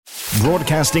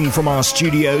Broadcasting from our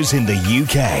studios in the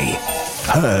UK.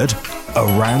 Heard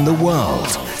around the world.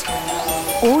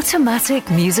 Automatic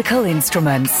musical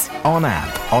instruments. On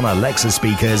app, on Alexa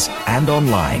speakers, and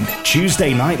online.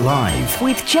 Tuesday Night Live.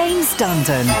 With James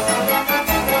Dundon.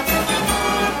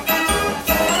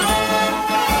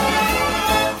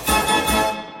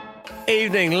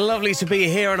 Evening, lovely to be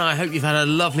here, and I hope you've had a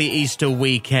lovely Easter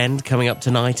weekend. Coming up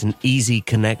tonight, an Easy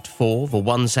Connect 4. The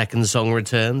 1 second song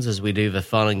returns as we do the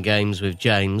fun and games with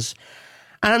James.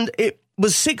 And it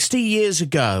was 60 years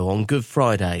ago on Good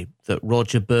Friday that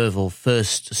Roger Burville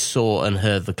first saw and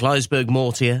heard the Kluisberg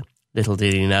Mortier. Little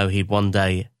did he know he'd one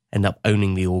day end up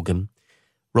owning the organ.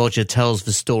 Roger tells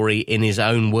the story in his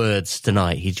own words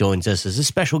tonight. He joins us as a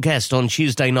special guest on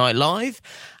Tuesday Night Live,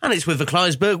 and it's with the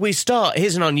Kluisberg we start.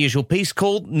 Here's an unusual piece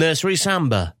called Nursery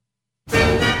Samba.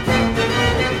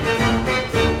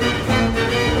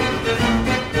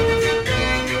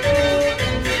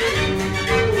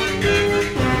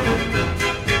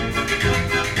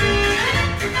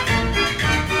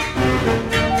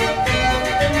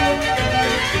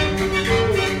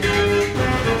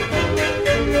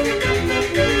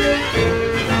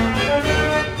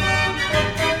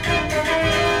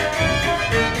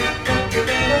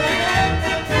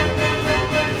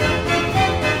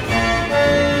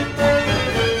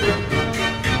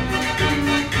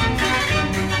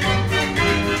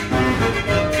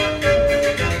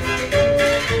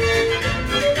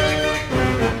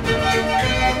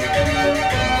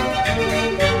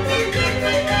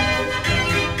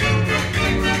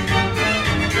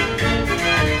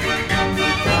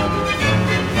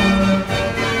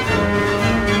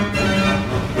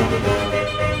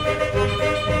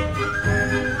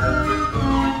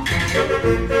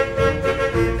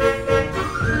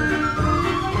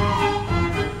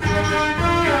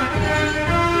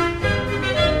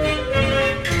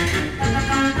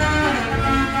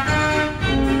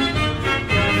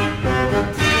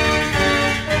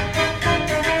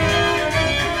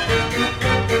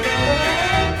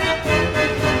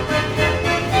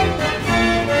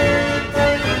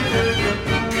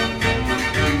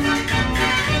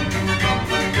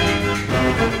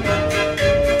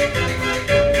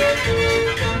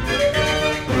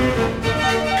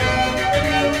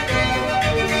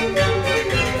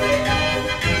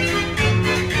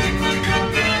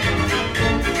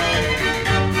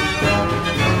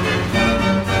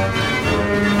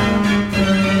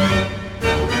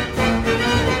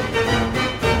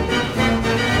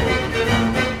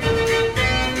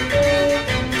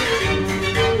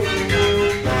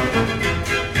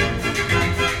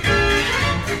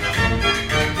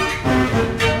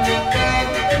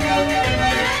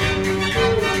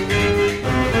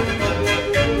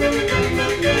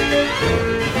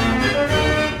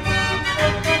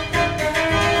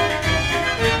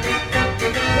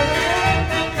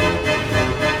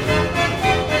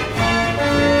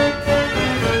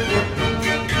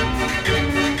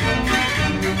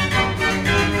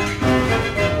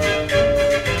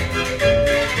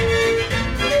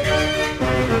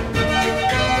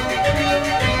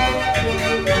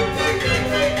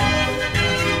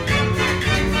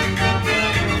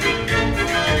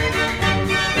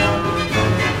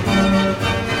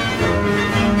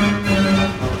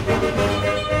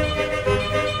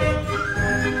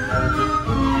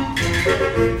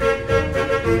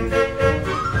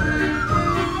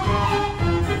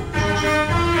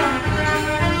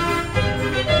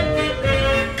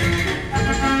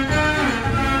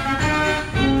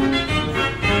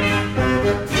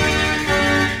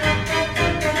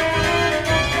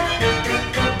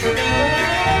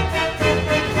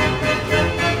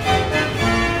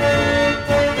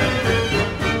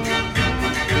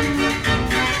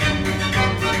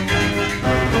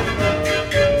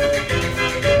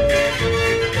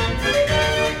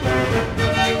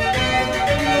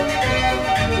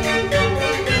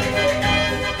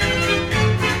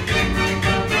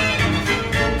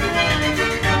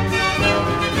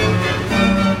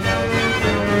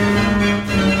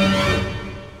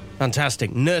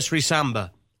 Fantastic. Nursery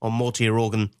Samba on Mortier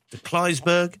organ. The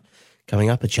Kluisberg. Coming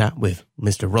up, a chat with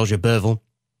Mr. Roger Burville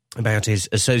about his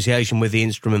association with the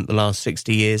instrument the last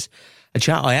 60 years. A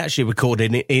chat I actually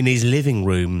recorded in his living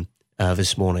room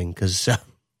this morning because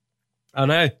I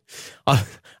know.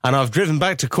 I've driven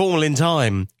back to Cornwall in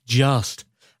time. Just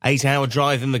 8-hour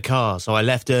drive in the car. So I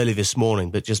left early this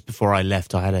morning, but just before I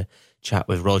left, I had a chat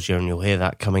with Roger, and you'll hear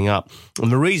that coming up.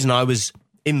 And the reason I was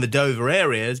in the Dover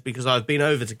area is because I've been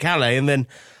over to Calais and then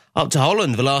up to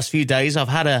Holland the last few days. I've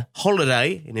had a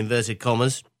holiday, in inverted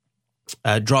commas,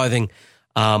 driving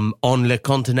on Le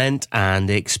Continent and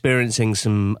experiencing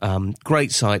some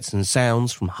great sights and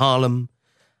sounds from Harlem,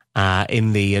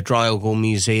 in the Dryalgor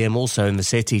Museum, also in the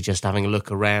city, just having a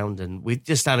look around. And we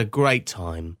just had a great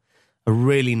time, a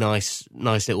really nice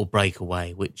little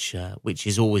breakaway, which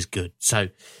is always good. So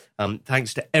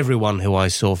thanks to everyone who I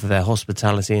saw for their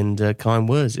hospitality and kind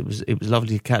words. It was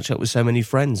lovely to catch up with so many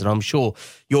friends, and I'm sure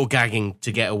you're gagging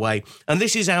to get away. And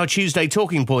this is our Tuesday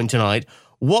talking point tonight.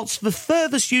 What's the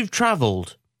furthest you've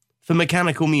travelled for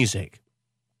mechanical music?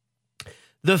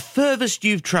 The furthest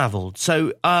you've travelled.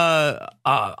 So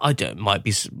I don't. Might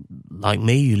be like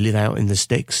me. You live out in the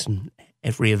sticks, and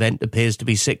every event appears to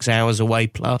be 6 hours away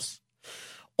plus.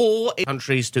 Or in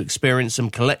countries to experience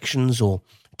some collections or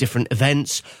different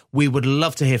events. We would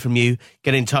love to hear from you.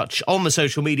 Get in touch on the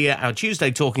social media. Our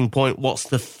Tuesday talking point. What's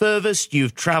the furthest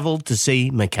you've travelled to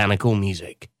see mechanical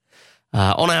music?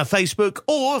 On our Facebook,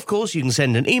 or of course you can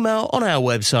send an email on our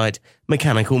website,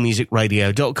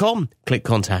 mechanicalmusicradio.com. Click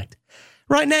contact.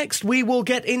 Right, next we will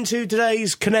get into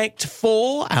today's Connect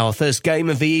 4, our first game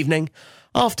of the evening,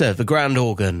 after the grand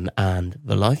organ and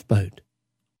the lifeboat.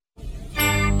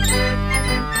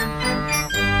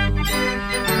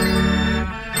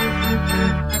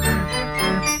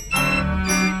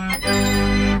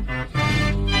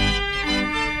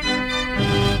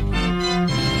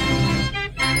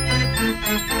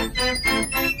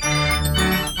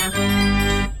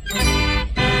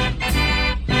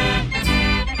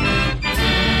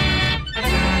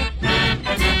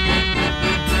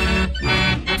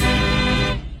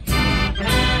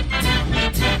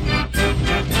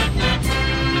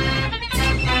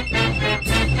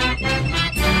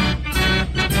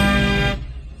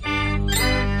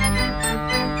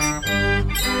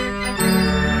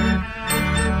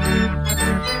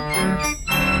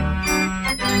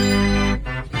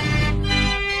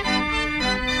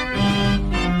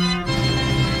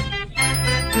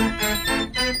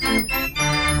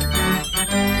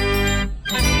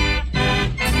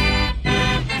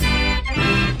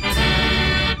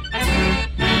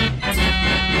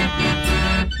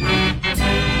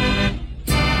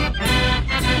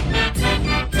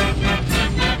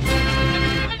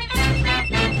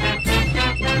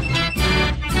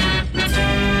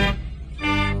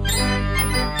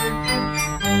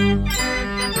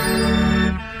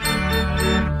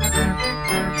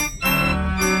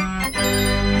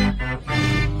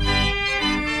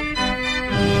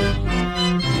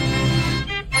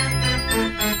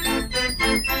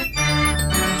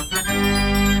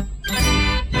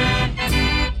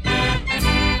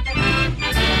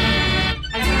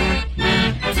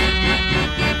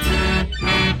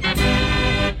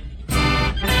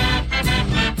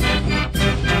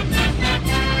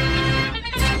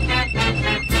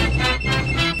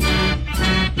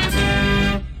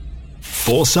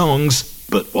 Four songs,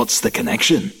 but what's the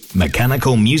connection?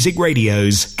 Mechanical Music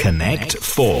Radio's Connect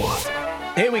 4.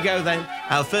 Here we go then,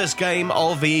 our first game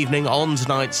of the evening on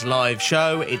tonight's live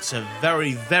show. It's a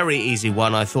very, very easy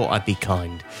one. I thought I'd be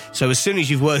kind. So as soon as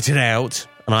you've worked it out,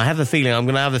 and I have a feeling I'm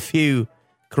going to have a few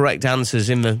correct answers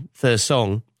in the first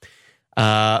song,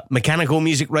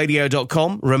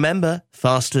 mechanicalmusicradio.com. Remember,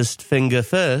 fastest finger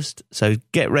first, so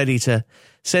get ready to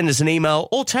send us an email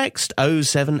or text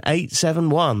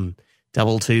 07871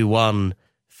 221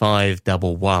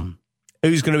 511.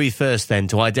 Who's going to be first then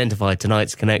to identify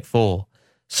tonight's Connect 4?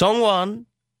 Song 1.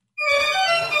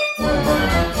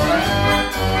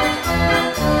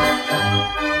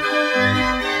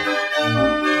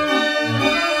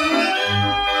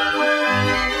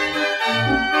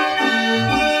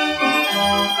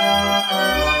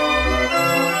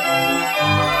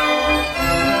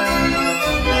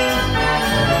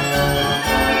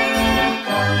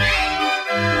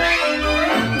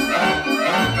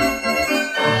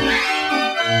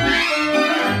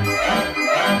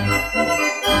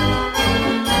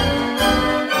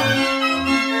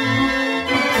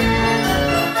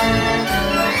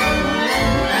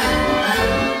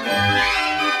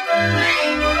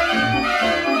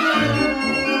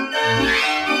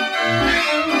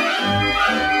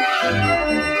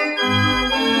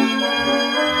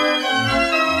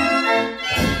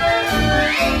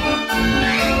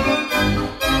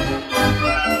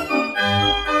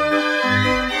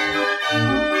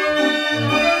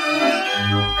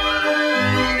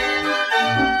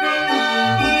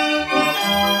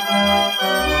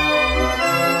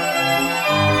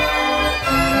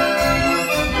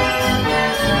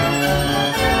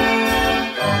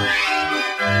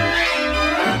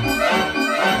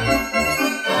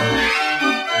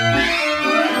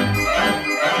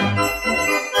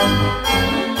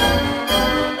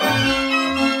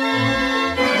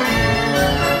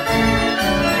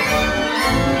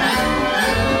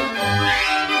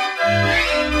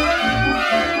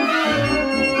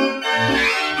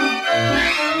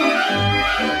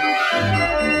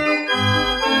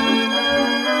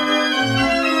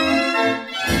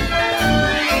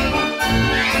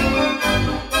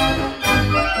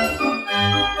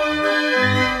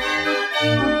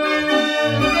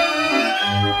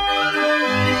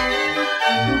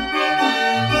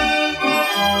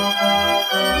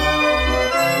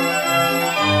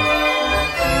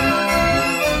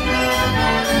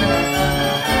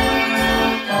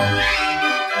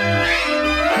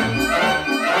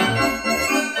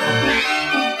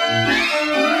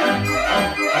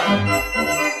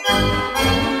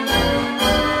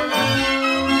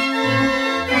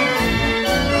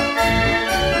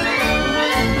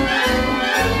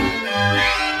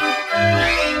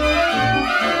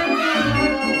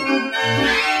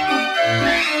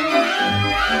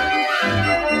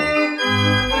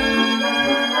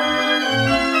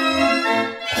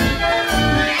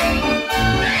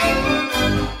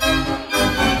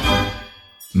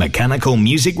 Mechanical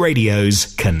Music Radio's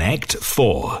Connect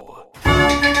 4.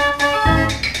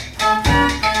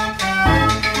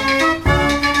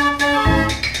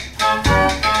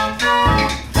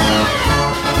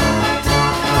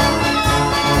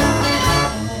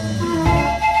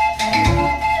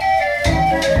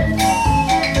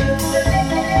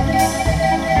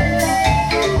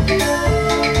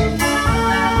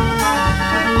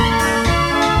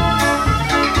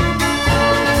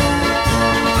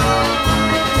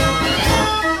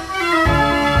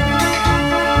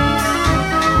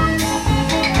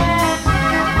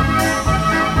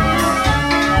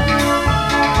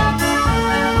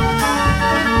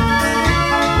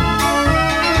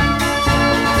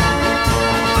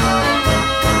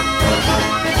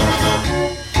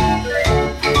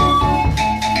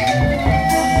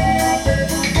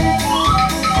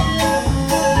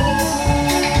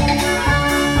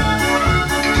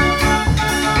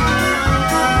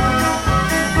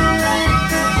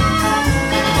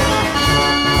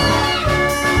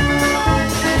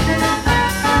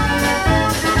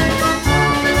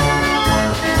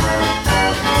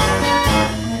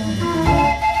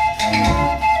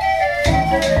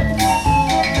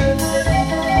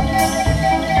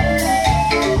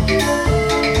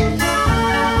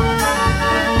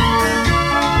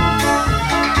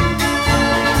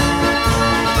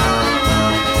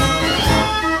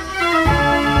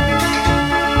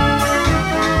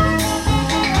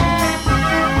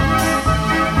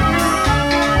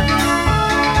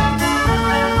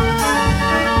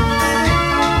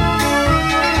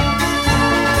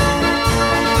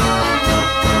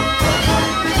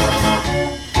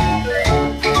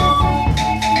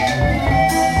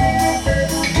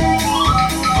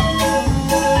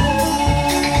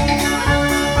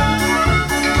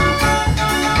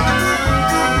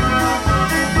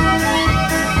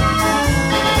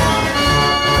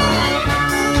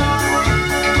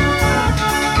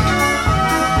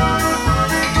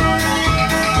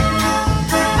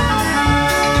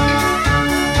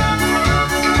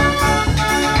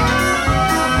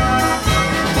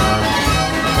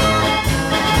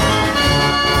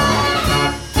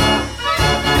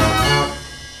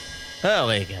 Oh,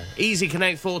 there you go. Easy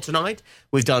Connect 4 tonight.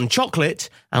 We've done Chocolate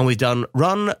and we've done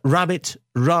Run, Rabbit,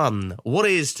 Run. What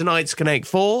is tonight's Connect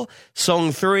 4?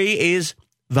 Song 3 is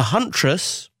The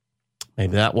Huntress.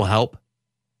 Maybe that will help.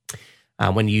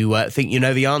 And when you think you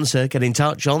know the answer, get in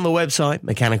touch on the website,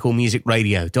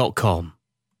 mechanicalmusicradio.com.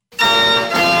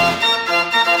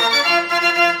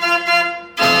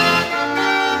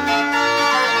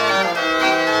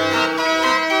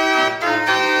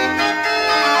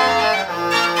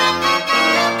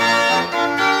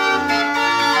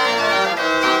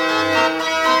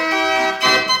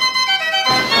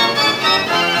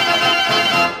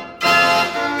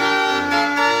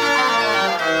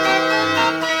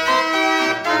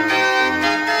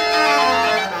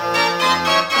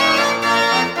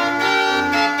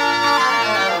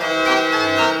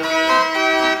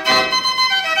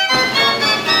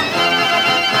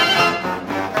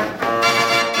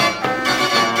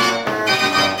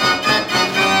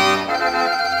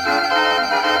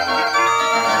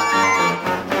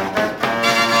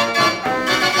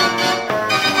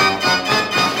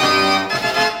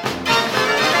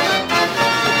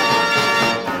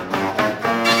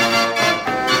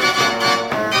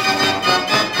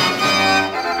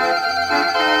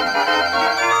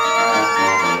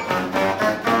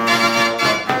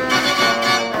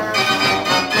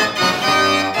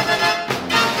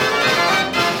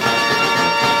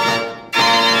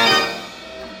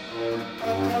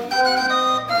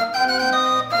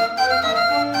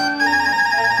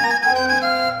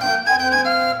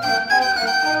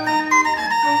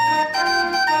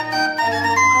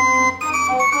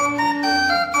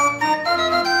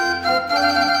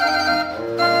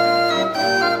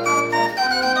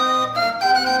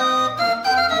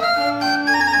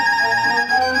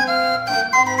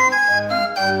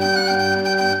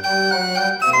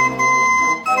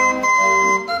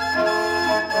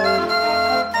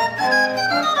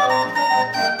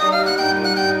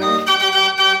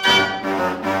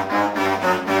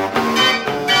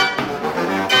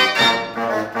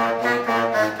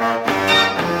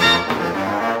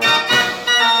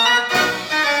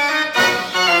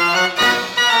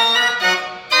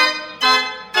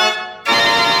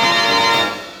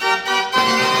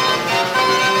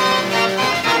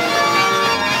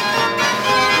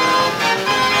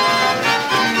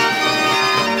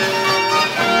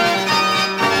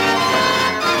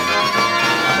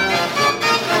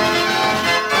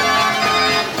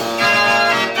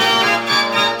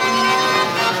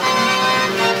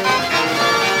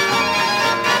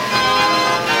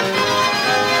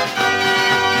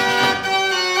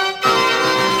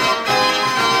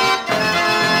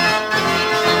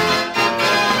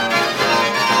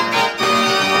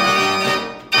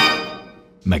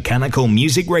 Mechanical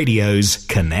Music Radio's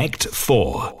Connect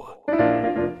 4.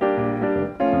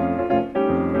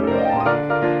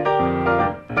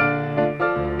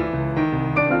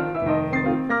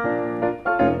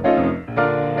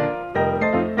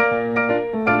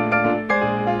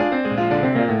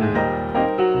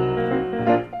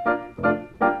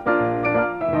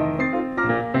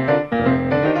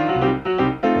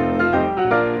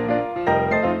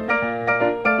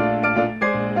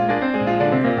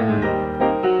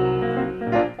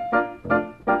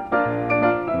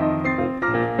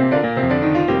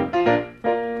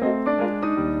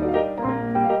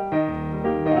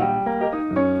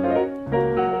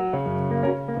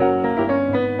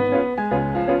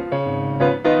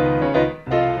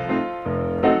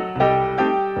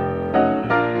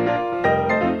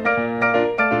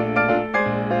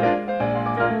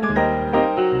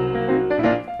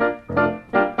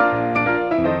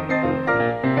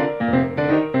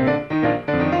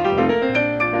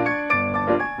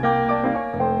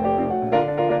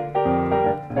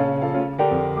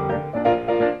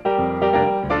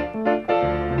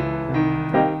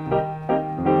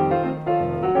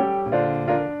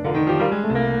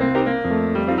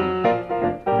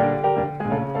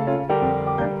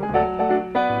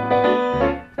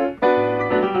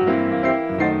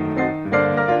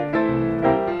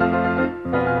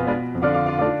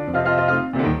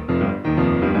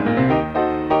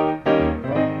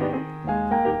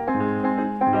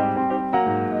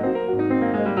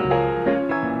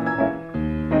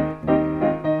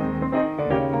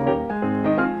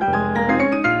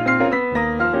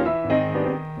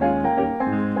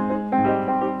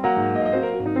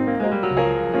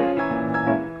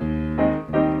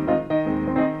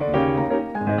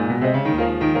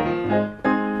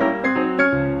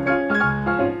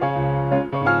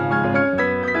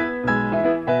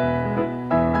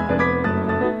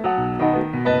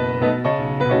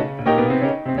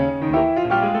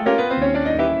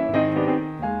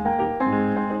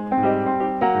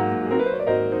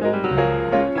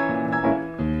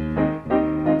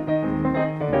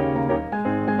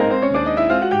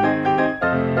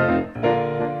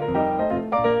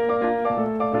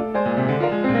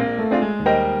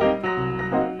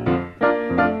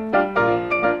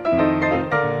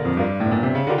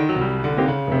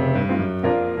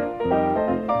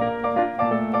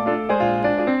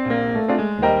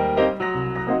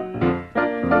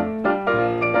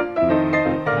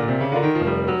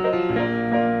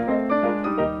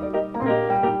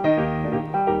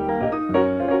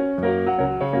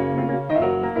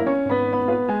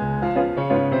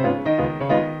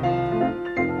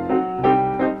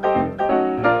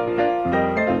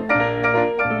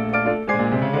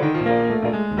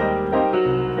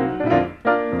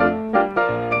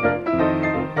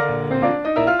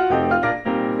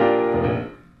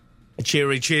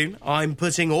 Cheery tune. I'm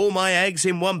putting all my eggs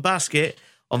in one basket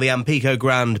on the Ampico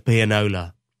Grand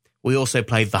Pianola. We also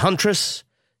played The Huntress,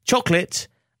 Chocolate,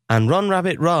 and Run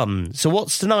Rabbit Run. So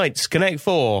what's tonight's Connect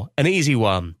 4? An easy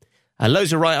one.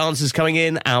 Loads of right answers coming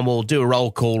in, and we'll do a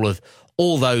roll call of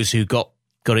all those who got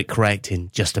it correct in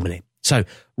just a minute. So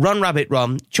Run Rabbit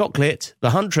Run, Chocolate, The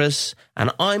Huntress,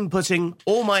 and I'm putting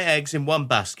all my eggs in one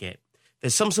basket.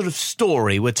 There's some sort of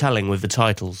story we're telling with the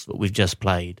titles that we've just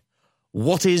played.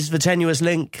 What is the tenuous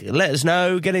link? Let us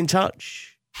know. Get in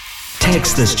touch.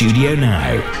 Text the studio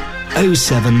now.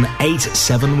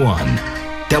 07871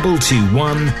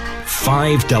 221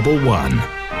 511.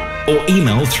 Or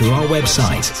email through our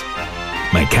website,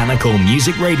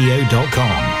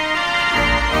 mechanicalmusicradio.com.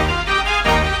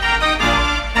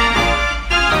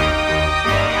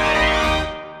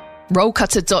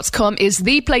 Rollcutter.com is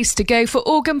the place to go for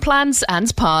organ plans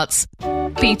and parts.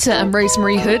 Peter and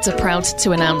Rosemary Hood are proud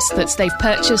to announce that they've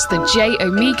purchased the J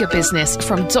Omega business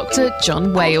from Dr.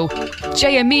 John Whale.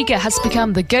 J Omega has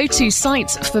become the go-to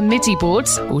site for MIDI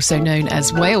boards, also known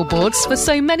as Whale boards, for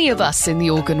so many of us in the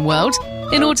organ world.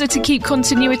 In order to keep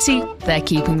continuity, they're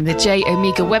keeping the J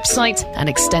Omega website and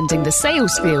extending the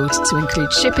sales field to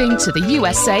include shipping to the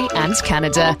USA and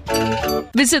Canada.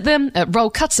 Visit them at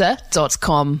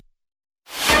rollcutter.com.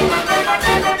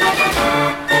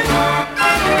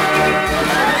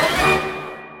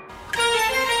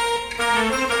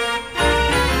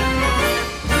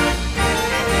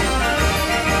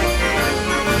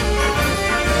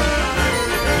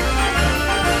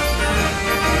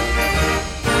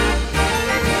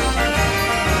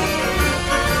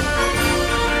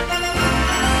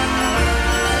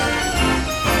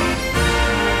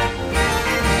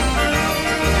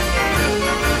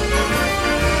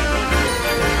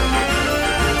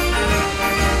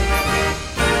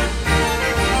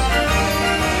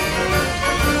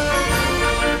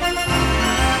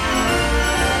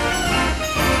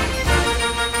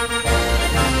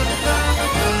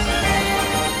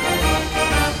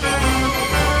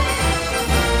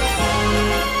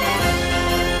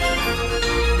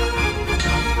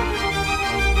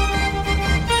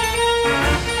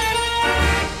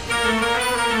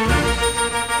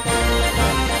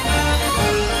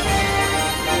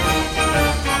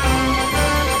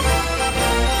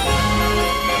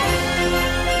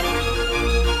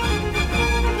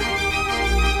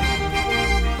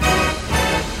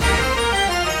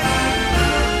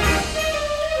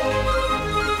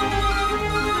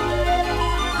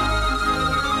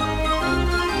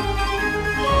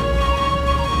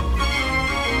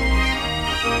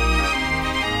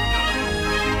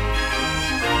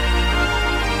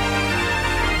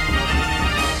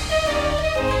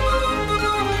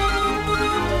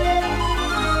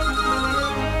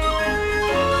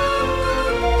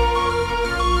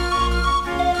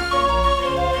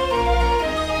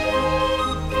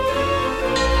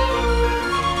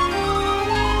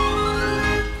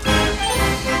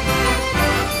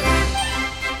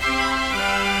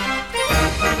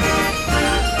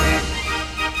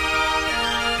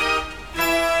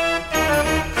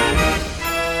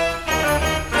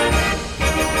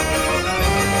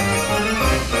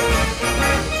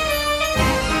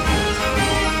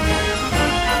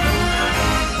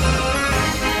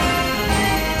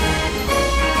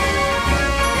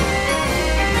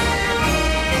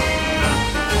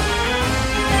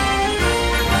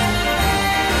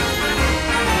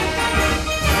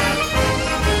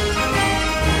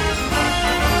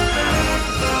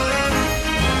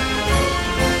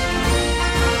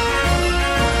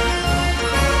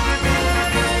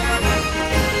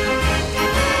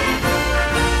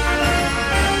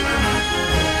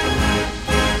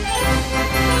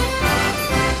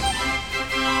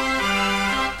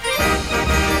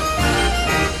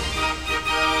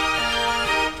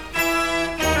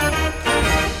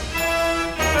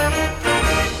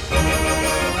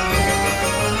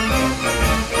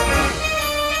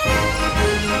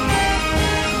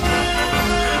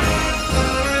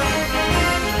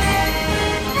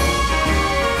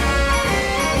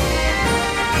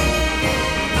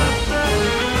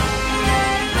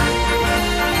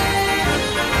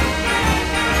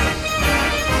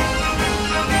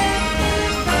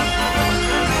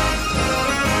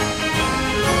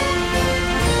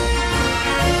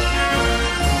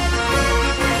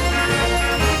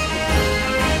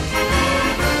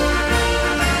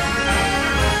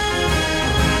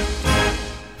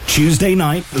 Tuesday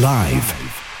night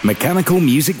live. Mechanical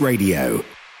Music Radio.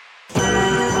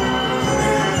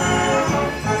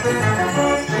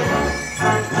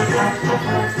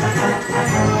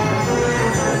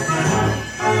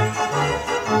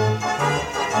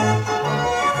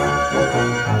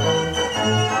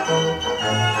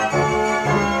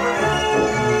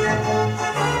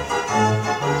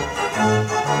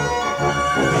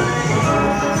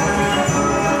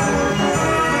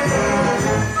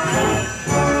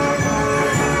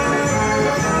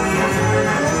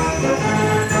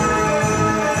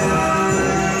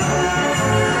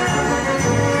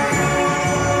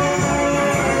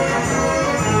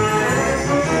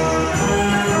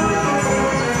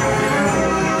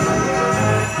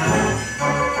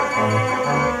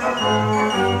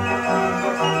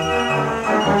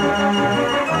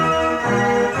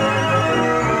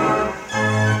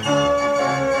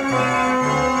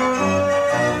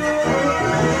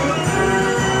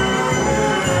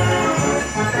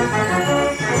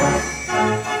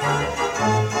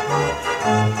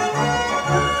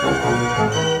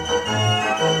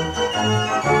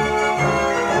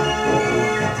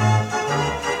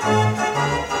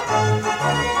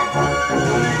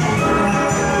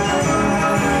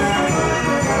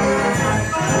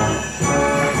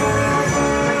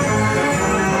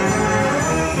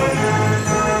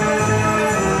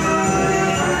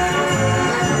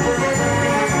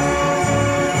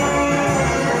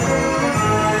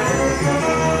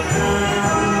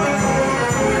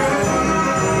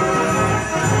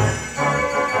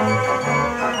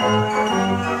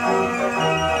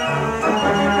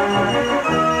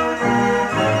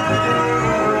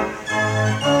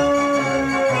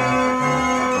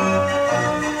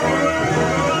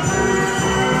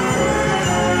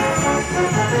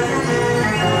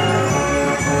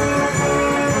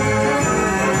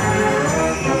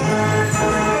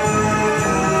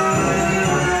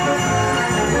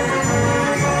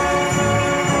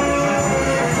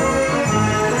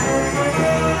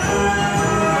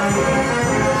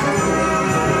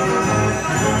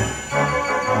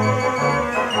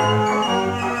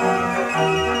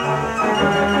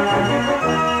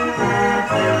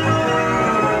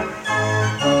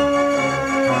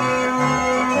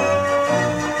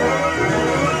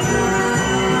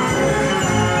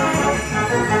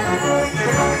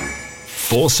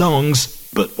 Four songs,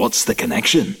 but what's the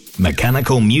connection?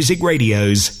 Mechanical Music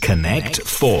Radio's Connect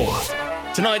 4.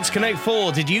 Tonight's Connect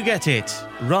 4, did you get it?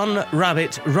 Run,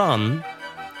 Rabbit, Run,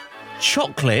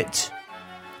 Chocolate,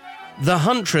 The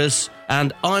Huntress,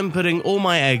 and I'm Putting All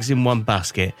My Eggs in One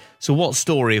Basket. So what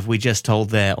story have we just told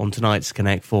there on tonight's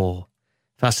Connect 4?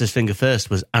 Fastest finger first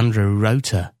was Andrew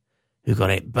Rota, who got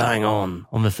it bang on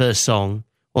the first song.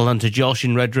 Well done to Josh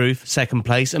in Red Roof, second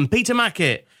place, and Peter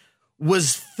Mackett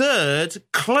was third,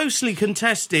 closely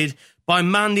contested by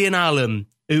Mandy and Alan,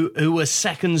 who were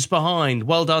seconds behind.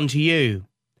 Well done to you.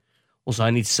 Also,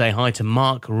 I need to say hi to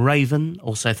Mark Raven.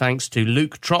 Also, thanks to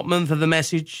Luke Trotman for the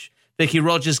message. Vicky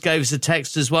Rogers gave us a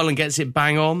text as well and gets it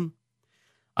bang on.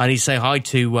 I need to say hi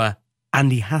to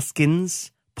Andy Haskins,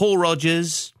 Paul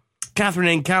Rogers, Catherine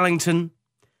in Callington.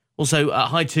 Also,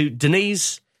 hi to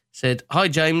Denise. Said, hi,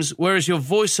 James, where is your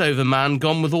voiceover man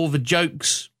gone with all the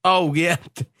jokes? Oh, yeah.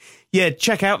 Yeah,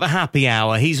 check out the happy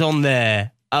hour. He's on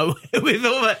there. Oh, with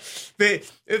all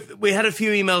that. We had a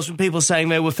few emails from people saying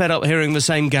they were fed up hearing the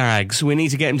same gags. We need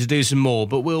to get him to do some more,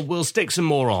 but we'll stick some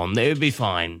more on. It would be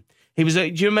fine. He was. Do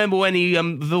you remember when the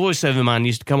voiceover man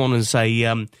used to come on and say,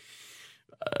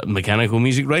 Mechanical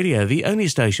Music Radio, the only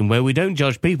station where we don't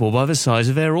judge people by the size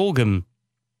of their organ?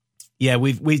 Yeah,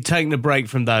 we've taken a break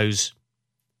from those.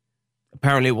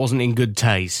 Apparently, it wasn't in good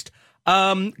taste.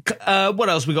 What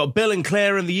else we got? Bill and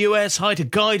Claire in the US. Hi to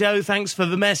Guido. Thanks for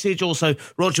the message. Also,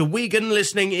 Roger Wigan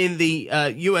listening in the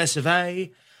US of A.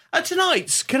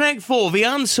 Tonight's Connect 4, the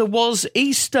answer was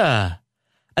Easter.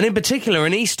 And in particular,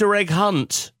 an Easter egg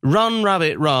hunt. Run,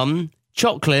 Rabbit, Run,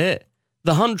 Chocolate,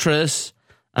 The Huntress,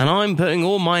 and I'm Putting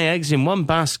All My Eggs in One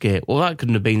Basket. Well, that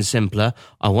couldn't have been simpler.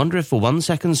 I wonder if the 1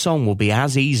 second song will be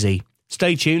as easy.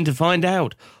 Stay tuned to find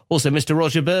out. Also, Mr.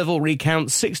 Roger Burville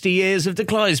recounts 60 years of the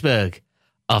Kluisberg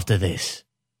after this.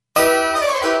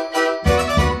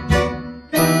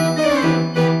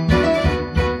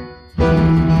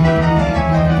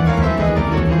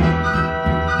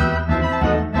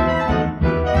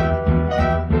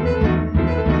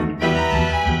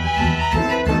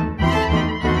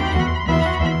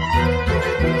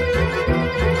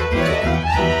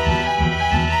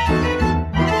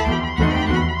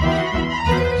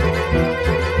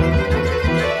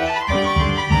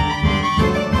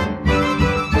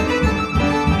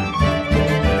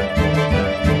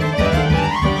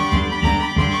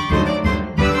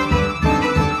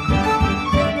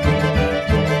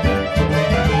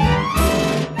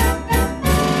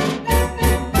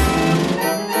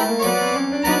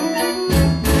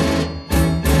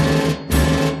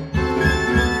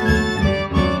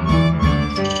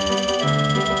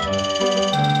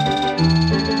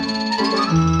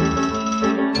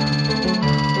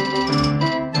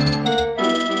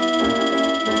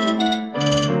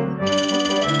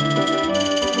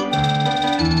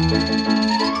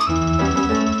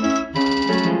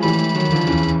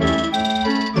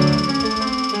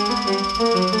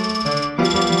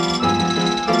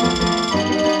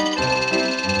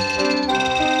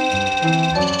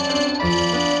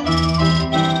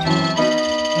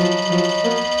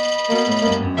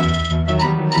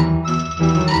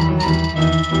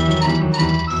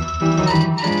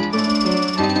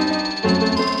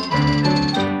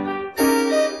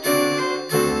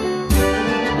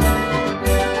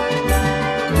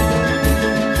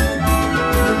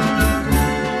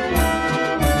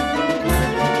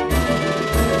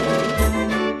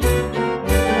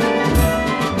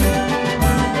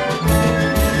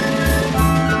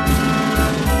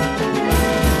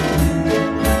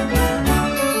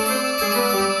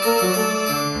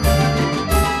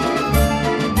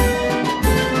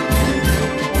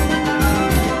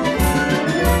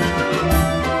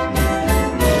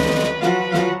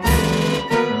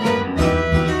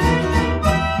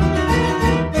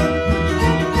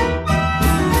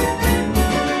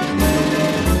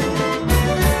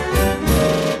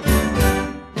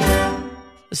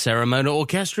 Ceremonial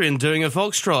Orchestrion doing a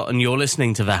foxtrot, and you're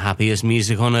listening to the happiest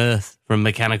music on earth from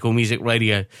Mechanical Music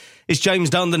Radio. It's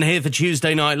James Dundon here for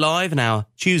Tuesday Night Live, and our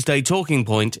Tuesday talking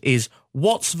point is,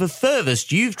 what's the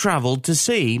furthest you've travelled to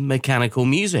see mechanical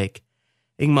music?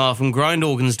 Ingmar from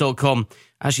grindorgans.com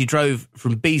actually drove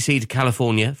from BC to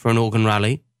California for an organ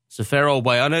rally. It's a fair old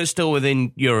way. I know it's still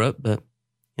within Europe, but,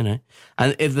 you know.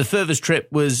 And if the furthest trip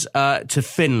was to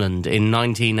Finland in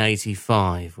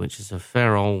 1985, which is a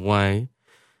fair old way.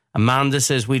 Amanda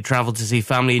says we travelled to see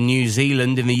family in New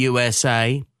Zealand in the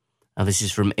USA. This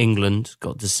is from England.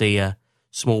 Got to see a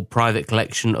small private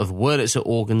collection of Wurlitzer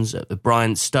organs at the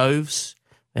Bryant Stoves.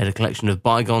 They had a collection of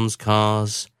bygones,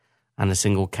 cars, and a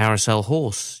single carousel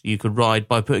horse you could ride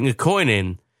by putting a coin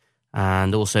in.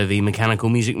 And also the Mechanical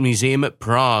Music Museum at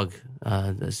Prague.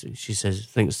 She says,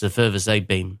 thinks the furthest they've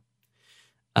been.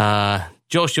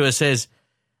 Joshua says,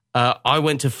 I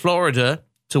went to Florida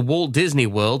to Walt Disney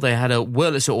World. They had a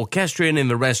Wurlitzer orchestrion in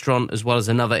the restaurant as well as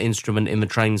another instrument in the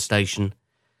train station.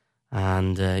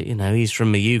 And, he's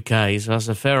from the UK, so that's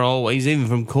a fair old way. He's even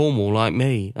from Cornwall like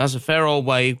me. That's a fair old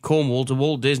way, Cornwall to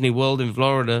Walt Disney World in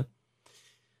Florida.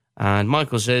 And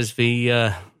Michael says,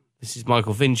 this is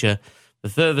Michael Fincher, the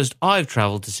furthest I've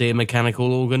travelled to see a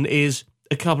mechanical organ is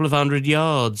a couple of 100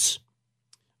 yards.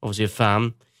 Obviously a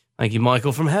fan. Thank you,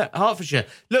 Michael, from Hertfordshire.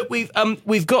 Look, we've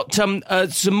got some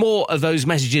more of those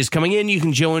messages coming in. You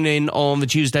can join in on the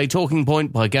Tuesday Talking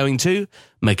Point by going to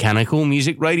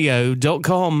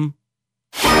mechanicalmusicradio.com.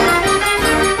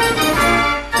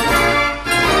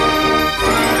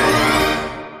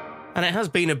 And it has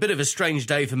been a bit of a strange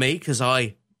day for me because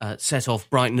I set off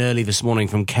bright and early this morning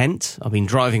from Kent. I've been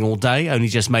driving all day, only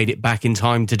just made it back in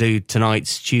time to do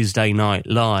tonight's Tuesday Night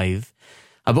Live.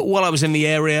 But while I was in the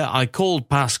area, I called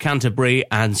past Canterbury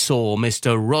and saw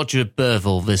Mr. Roger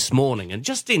Burville this morning. And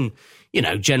just in,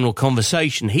 general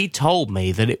conversation, he told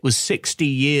me that it was 60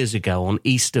 years ago on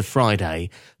Easter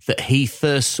Friday that he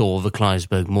first saw the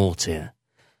Kluisberg Mortier.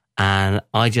 And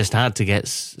I just had to get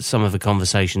some of the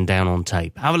conversation down on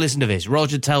tape. Have a listen to this.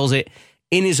 Roger tells it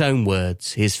in his own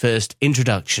words, his first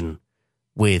introduction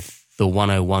with the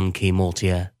 101 key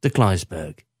Mortier, the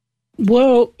Kluisberg.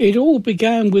 Well, it all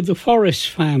began with the Forrest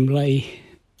family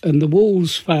and the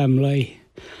Walls family,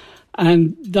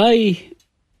 and they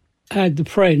had the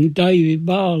friend David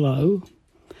Barlow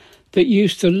that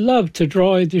used to love to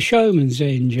drive the Showman's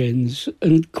engines,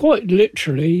 and quite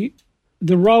literally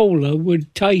the roller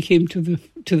would take him to the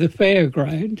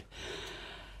fairground,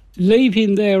 leave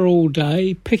him there all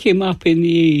day, pick him up in the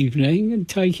evening and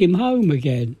take him home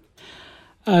again.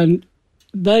 And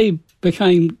they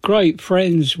became great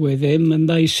friends with him, and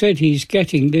they said, he's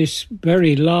getting this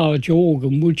very large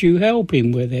organ, would you help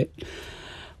him with it?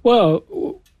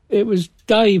 Well, it was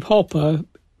Dave Hopper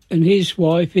and his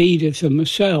wife Edith and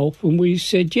myself, and we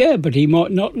said, yeah, but he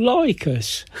might not like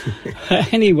us.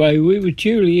 Anyway, we were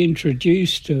duly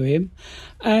introduced to him,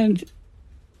 and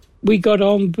we got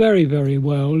on very, very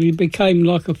well. He became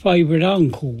like a favourite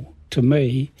uncle to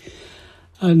me,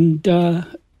 and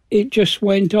it just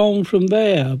went on from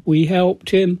there. We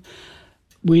helped him.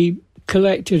 We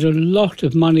collected a lot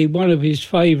of money. One of his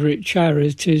favourite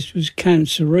charities was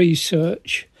cancer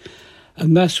research,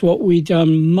 and that's what we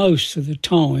done most of the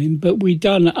time. But we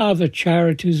done other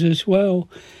charities as well,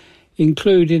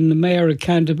 including the Mayor of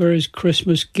Canterbury's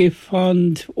Christmas gift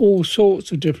fund, all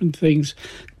sorts of different things.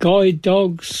 Guide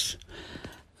dogs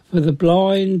for the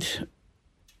blind,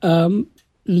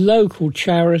 local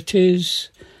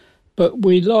charities, but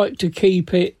we like to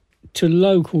keep it to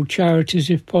local charities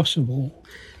if possible.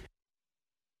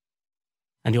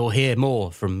 And you'll hear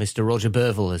more from Mr. Roger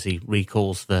Burville as he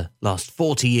recalls the last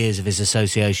 40 years of his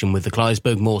association with the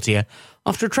Kluisberg Mortier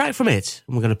after a track from it.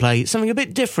 And we're going to play something a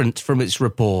bit different from its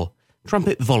rapport,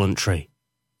 Trumpet Voluntary.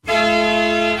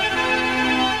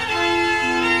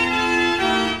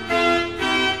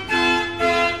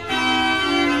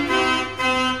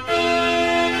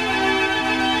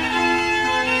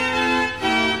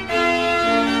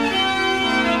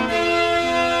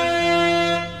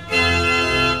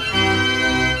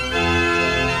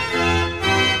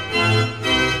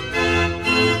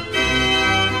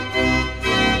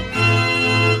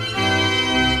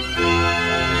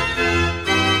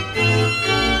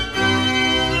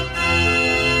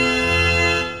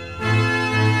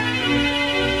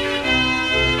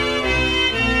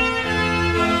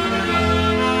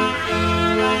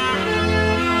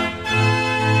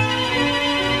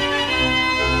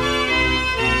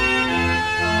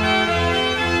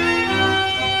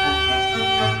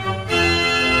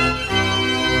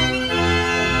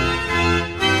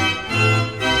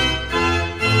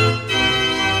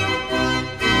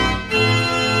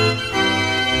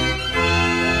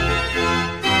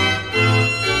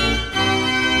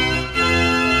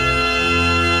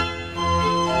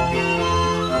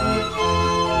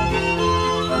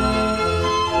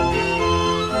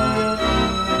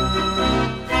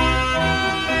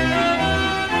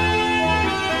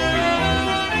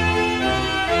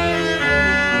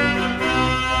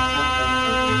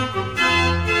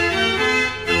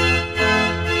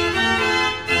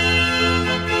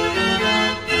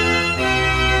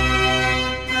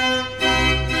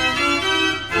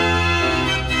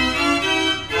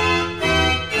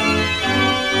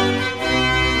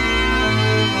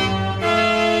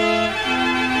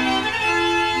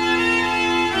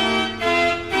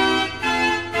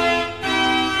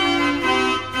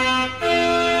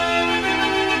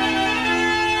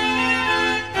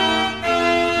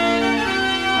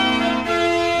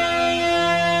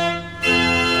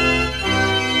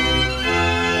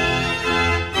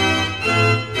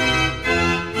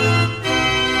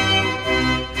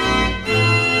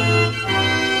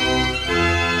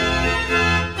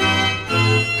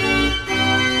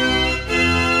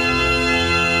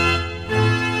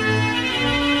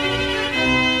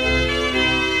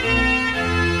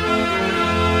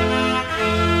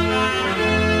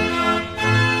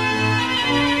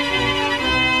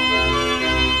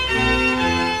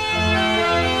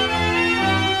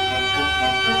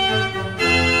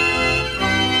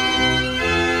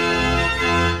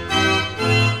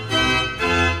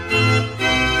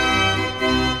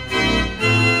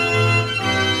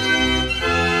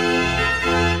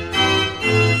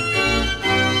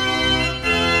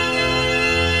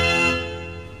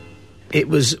 It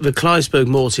was the Kluisberg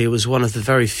Mortier was one of the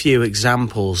very few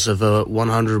examples of a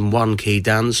 101 key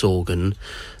dance organ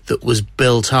that was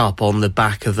built up on the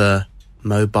back of a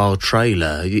mobile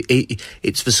trailer.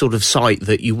 It's the sort of sight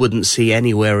that you wouldn't see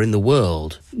anywhere in the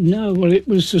world. No, well, it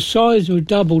was the size of a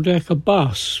double-decker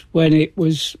bus when it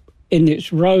was in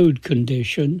its road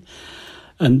condition,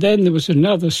 and then there was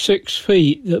another 6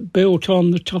 feet that built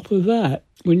on the top of that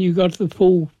when you got the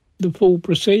full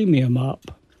proscenium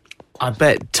up. I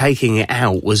bet taking it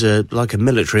out was like a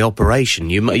military operation.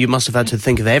 You must have had to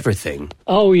think of everything.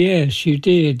 Oh, yes, you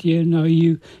did. You know,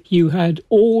 you had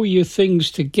all your things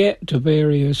to get to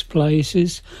various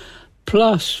places,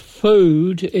 plus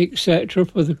food, etc.,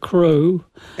 for the crew.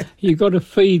 You got to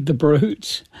feed the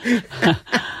brutes.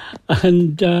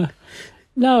 And,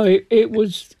 no, it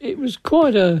was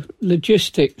quite a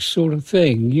logistics sort of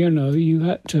thing, you know. You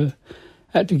had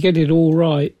to get it all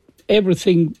right.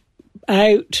 Everything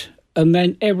out and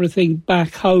then everything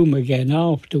back home again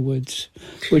afterwards,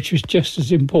 which was just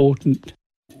as important.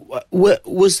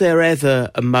 Was there ever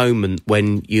a moment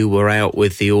when you were out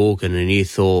with the organ and you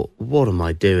thought, what am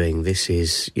I doing? This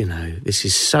is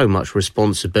so much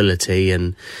responsibility,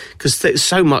 and because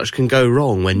so much can go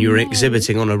wrong when you're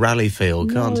exhibiting on a rally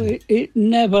field, can't it? It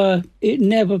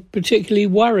never particularly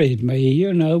worried me,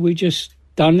 you know. We just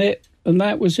done it. And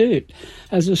that was it.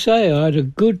 As I say, I had a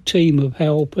good team of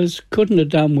helpers, couldn't have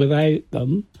done without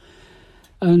them,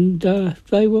 and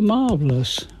they were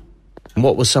marvellous. And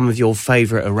what were some of your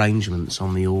favourite arrangements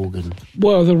on the organ?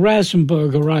 Well, the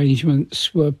Rasenberg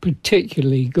arrangements were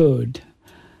particularly good.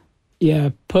 Yeah,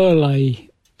 Perley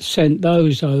sent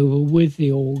those over with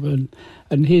the organ,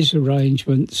 and his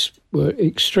arrangements were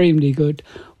extremely good.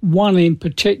 One in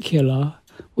particular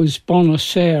was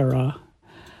Bonacera,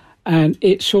 and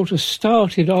it sort of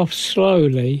started off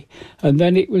slowly, and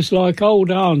then it was like old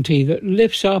auntie that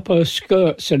lifts up her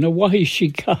skirts and away she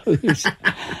goes.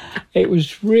 It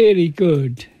was really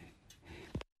good.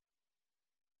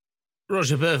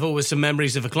 Roger Burville with some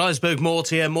memories of a Kluisberg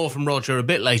Mortier. More from Roger a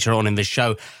bit later on in the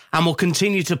show. And we'll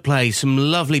continue to play some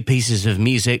lovely pieces of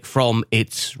music from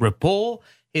its rapport.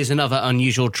 Here's another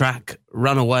unusual track,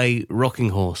 Runaway Rocking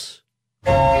Horse.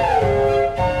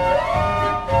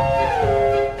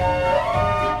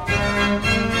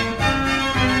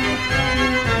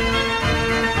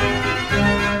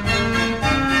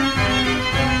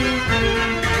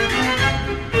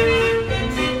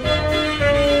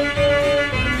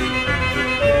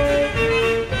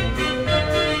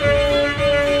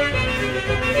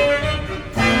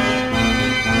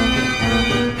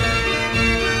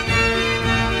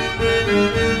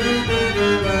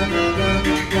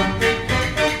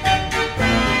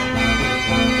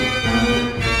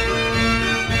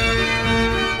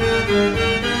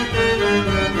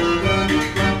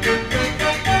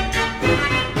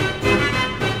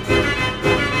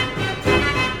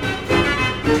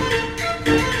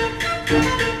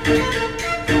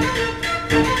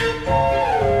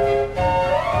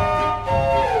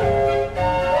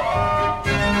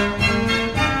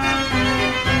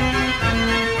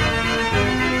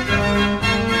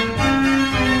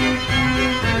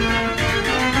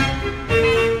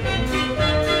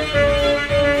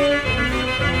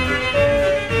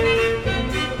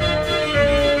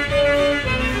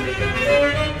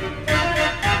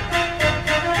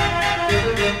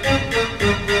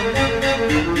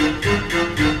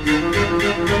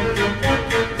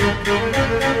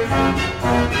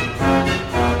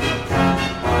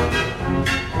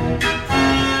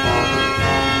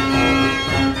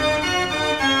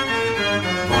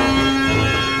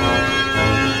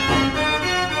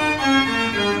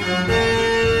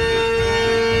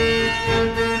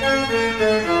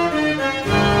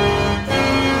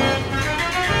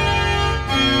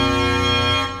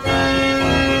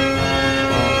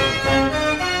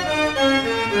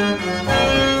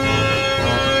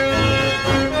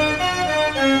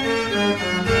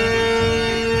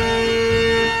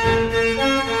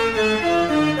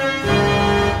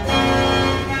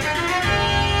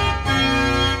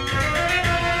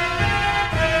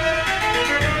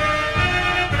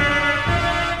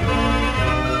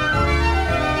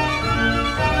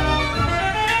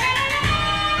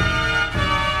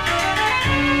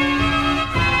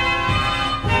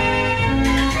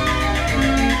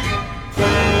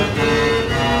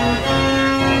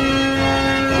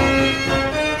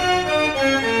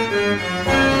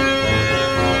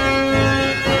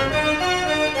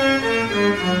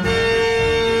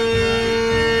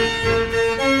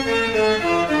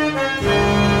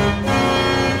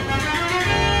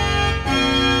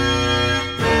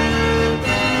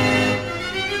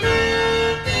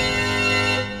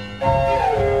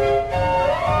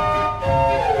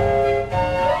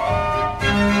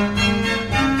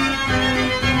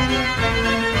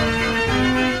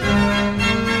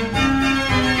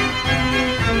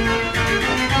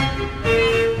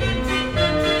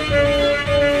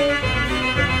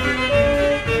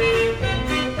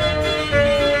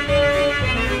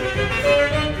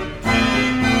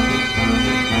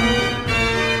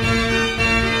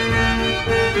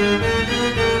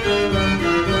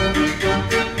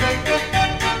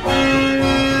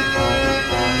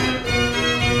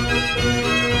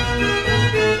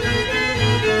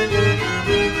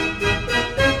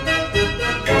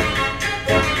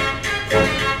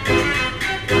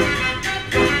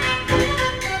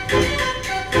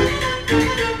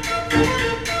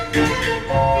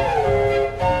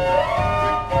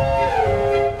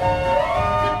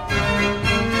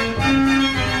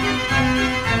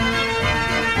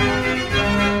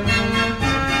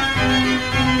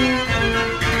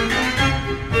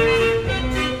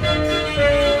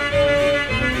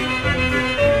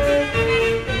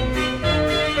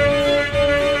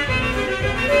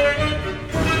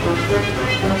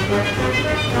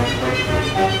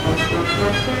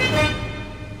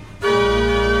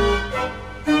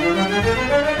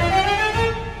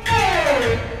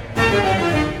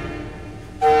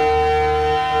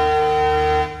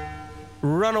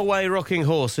 Runaway Rocking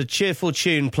Horse, a cheerful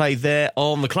tune played there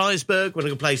on the Kluisberg. We're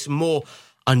going to play some more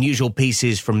unusual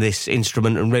pieces from this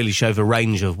instrument and really show the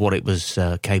range of what it was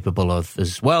capable of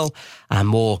as well, and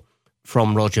more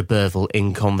from Roger Burville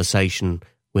in conversation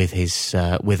with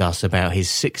us about his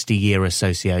 60-year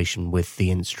association with the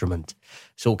instrument.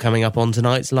 It's all coming up on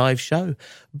tonight's live show.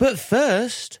 But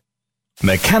first,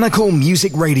 Mechanical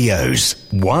Music Radio's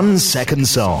 1 Second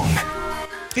Song.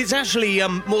 It's actually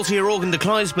Mortier Organ de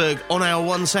Kluisberg on our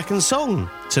 1 second song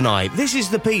tonight. This is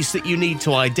the piece that you need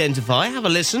to identify. Have a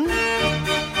listen.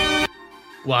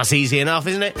 Well, it's easy enough,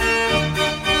 isn't it?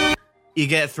 You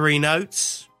get 3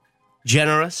 notes.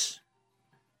 Generous.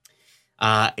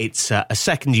 It's a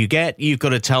second you get. You've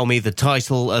got to tell me the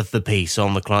title of the piece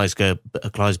on the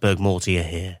Kluisberg Mortier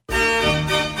here.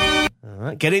 All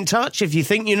right, get in touch if you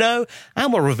think you know,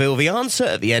 and we'll reveal the answer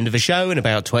at the end of the show in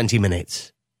about 20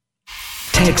 minutes.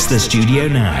 Text the studio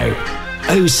now,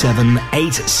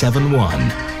 07871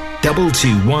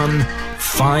 221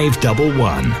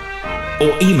 511,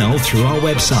 or email through our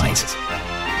website,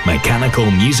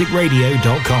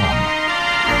 mechanicalmusicradio.com.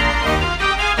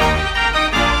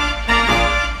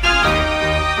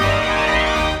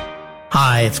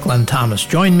 Hi, it's Glenn Thomas.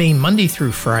 Join me Monday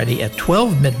through Friday at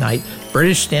 12 midnight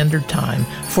British Standard Time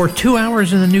for 2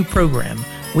 hours in a new program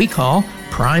we call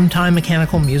Primetime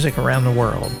Mechanical Music Around the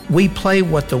World. We play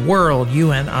what the world,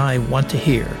 you and I, want to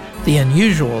hear. The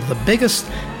unusual, the biggest,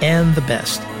 and the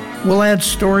best. We'll add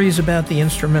stories about the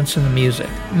instruments and the music,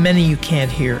 many you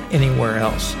can't hear anywhere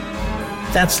else.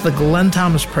 That's the Glenn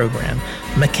Thomas program,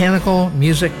 Mechanical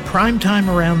Music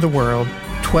Primetime Around the World,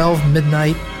 12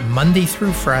 midnight, Monday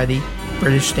through Friday,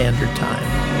 British Standard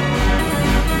Time.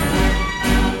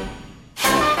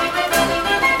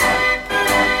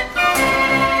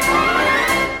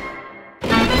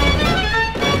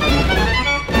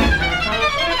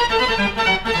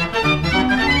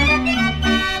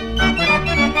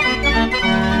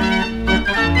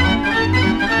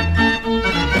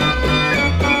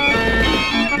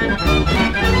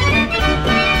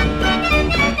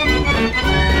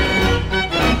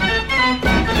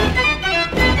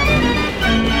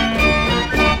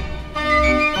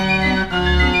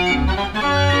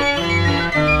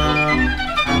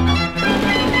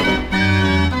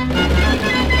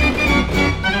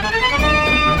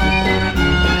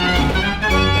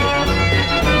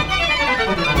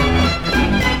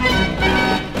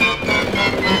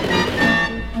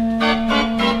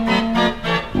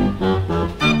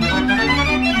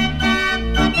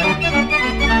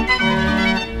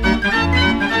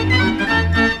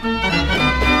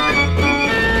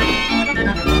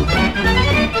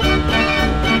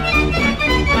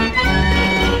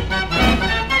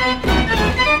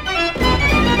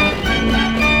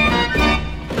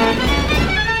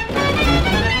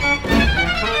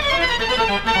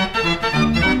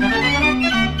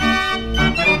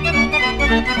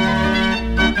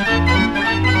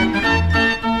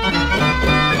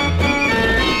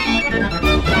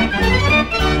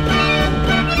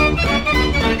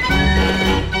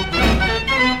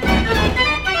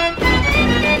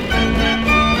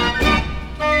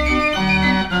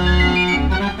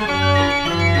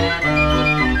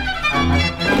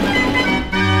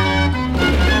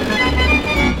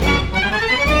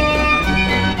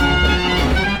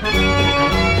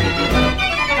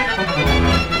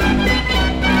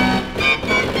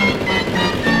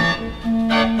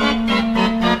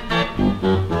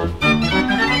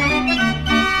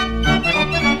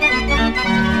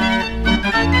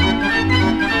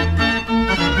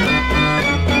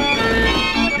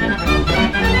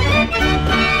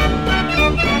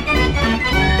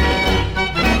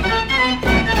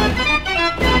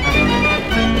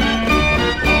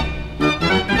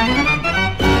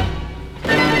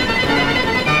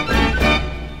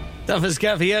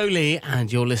 Scavioli,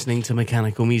 and you're listening to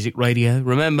Mechanical Music Radio.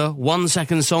 Remember, 1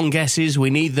 second song guesses,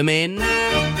 we need them in.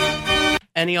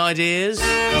 Any ideas? All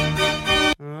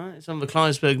right, it's on the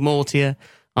Kluisberg Mortier.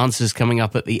 Answers coming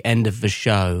up at the end of the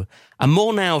show. And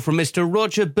more now from Mr.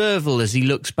 Roger Burville as he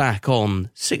looks back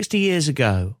on 60 years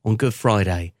ago on Good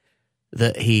Friday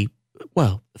that he,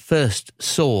 first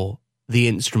saw the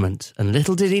instrument. And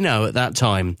little did he know at that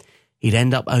time he'd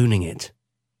end up owning it.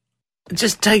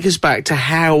 Just take us back to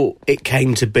how it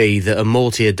came to be that a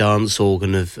Mortier dance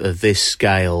organ of this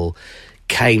scale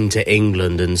came to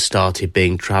England and started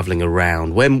being travelling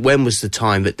around. When was the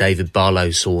time that David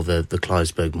Barlow saw the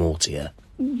Kluisberg Mortier?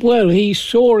 Well, he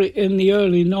saw it in the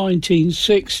early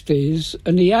 1960s,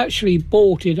 and he actually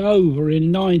bought it over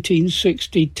in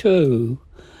 1962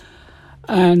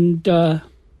 and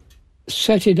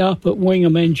set it up at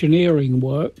Wingham Engineering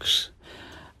Works.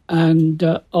 And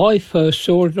I first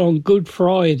saw it on Good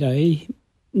Friday,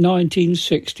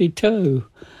 1962.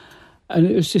 And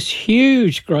it was this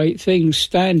huge, great thing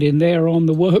standing there on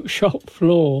the workshop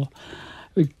floor.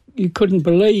 You couldn't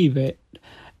believe it.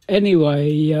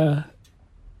 Anyway,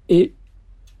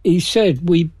 he said,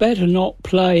 we better not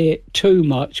play it too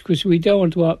much because we don't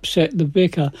want to upset the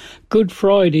vicar. Good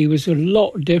Friday was a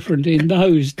lot different in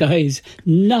those days.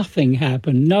 Nothing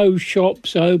happened. No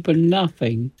shops open,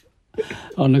 nothing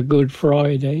on a Good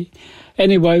Friday.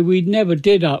 Anyway, we never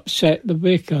did upset the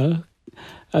vicar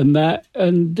and that,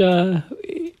 and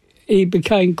he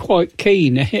became quite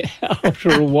keen after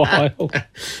a while.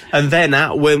 And then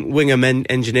at Wingham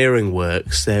Engineering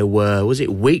Works, there were, was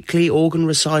it weekly organ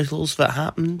recitals that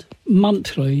happened?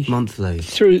 Monthly.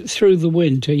 Through the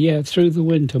winter, through the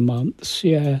winter months,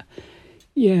 yeah.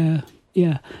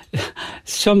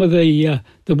 Some of the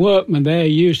workmen there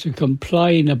used to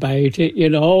complain about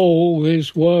it, all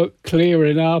this work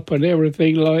clearing up and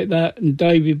everything like that. And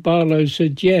David Barlow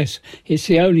said, yes, it's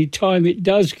the only time it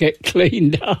does get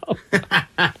cleaned up.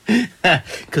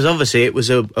 Because obviously it was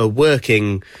a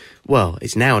working, well,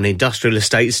 it's now an industrial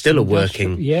estate, still a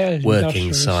working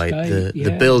site.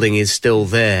 The building is still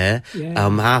there,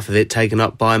 half of it taken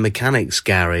up by a mechanics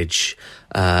garage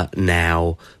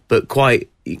now, but quite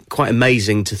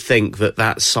amazing to think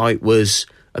that site was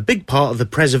a big part of the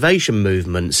preservation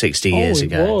movement 60 years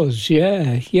ago. It was,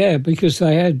 yeah, because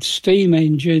they had steam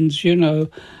engines,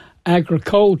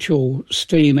 agricultural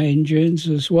steam engines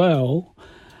as well,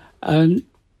 and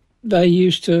they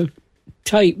used to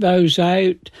take those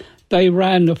out. They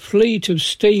ran a fleet of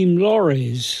steam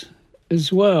lorries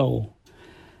as well,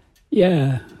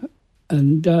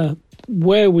 and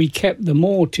where we kept the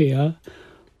Mortier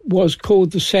was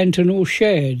called the Sentinel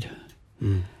Shed.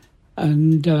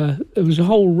 And there was a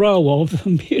whole row of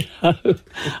them,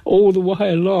 all the way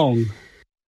along.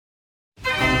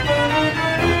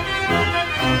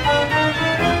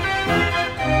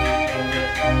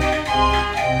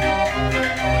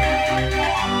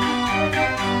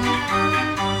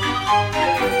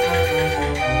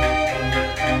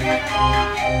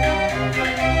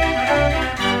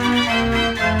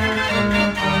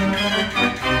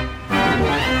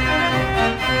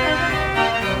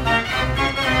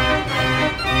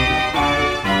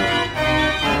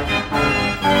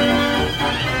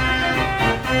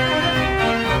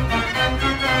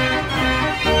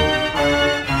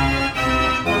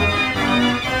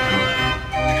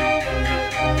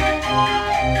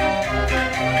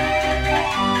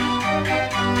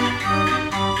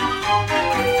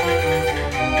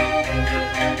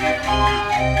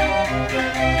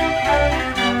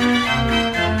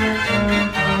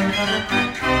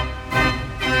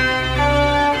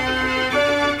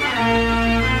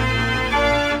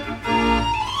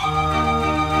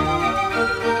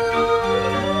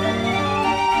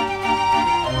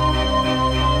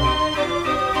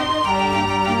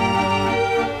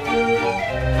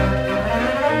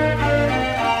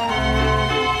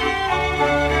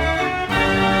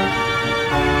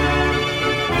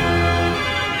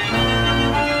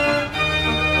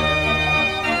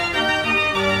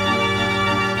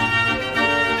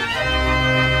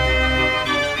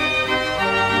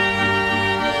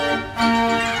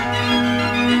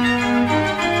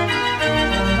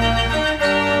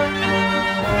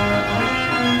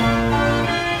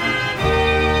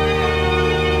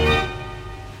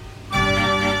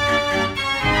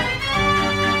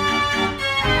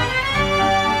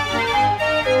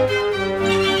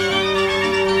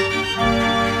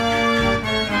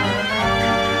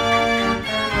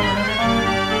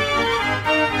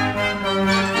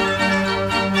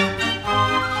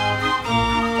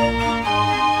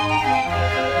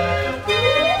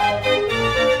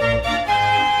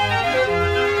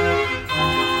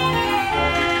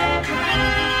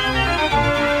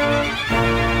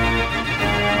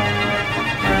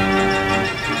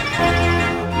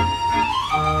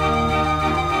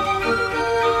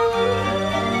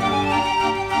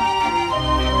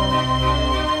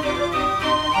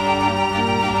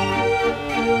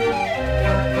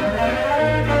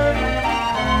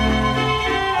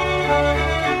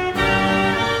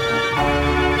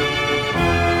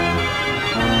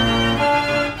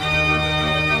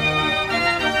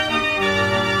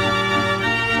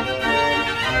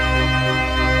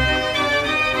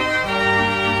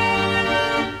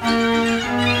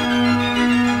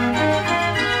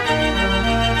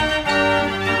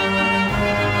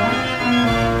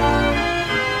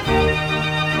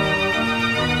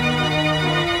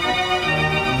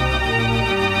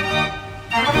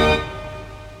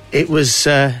 It was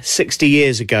 60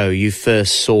 years ago you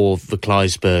first saw the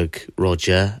Kluisberg,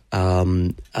 Roger,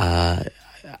 and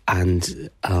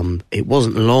it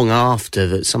wasn't long after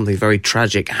that something very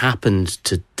tragic happened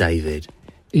to David.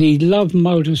 He loved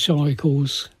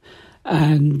motorcycles,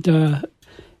 and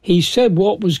he said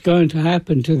what was going to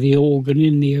happen to the organ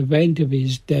in the event of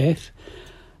his death,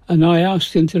 and I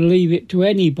asked him to leave it to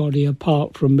anybody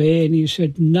apart from me, and he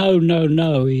said, no.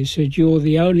 He said, you're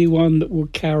the only one that will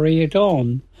carry it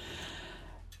on.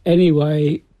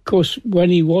 Anyway, of course, when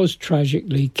he was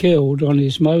tragically killed on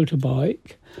his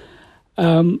motorbike,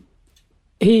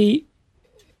 he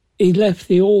left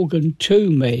the organ to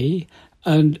me,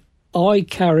 and I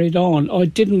carried on. I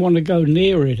didn't want to go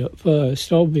near it at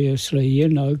first, obviously,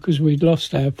 because we'd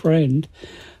lost our friend.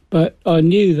 But I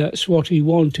knew that's what he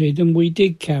wanted, and we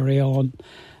did carry on.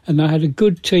 And I had a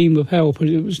good team of helpers.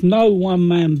 It was no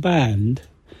one-man band.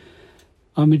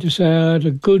 I mean, to say I had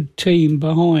a good team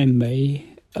behind me,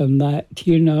 and that,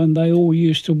 and they all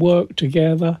used to work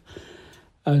together.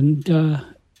 And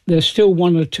there's still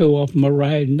one or two of them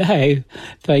around now,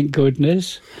 thank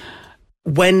goodness.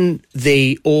 When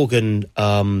the organ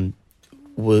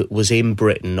was in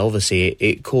Britain, obviously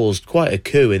it caused quite a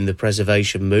coup in the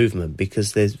preservation movement,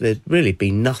 because there'd really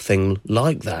been nothing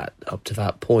like that up to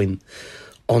that point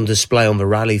on display on the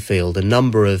rally field. A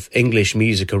number of English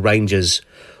music arrangers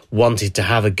wanted to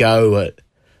have a go at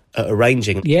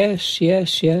arranging. Yes.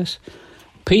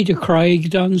 Peter Craig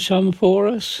done some for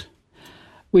us.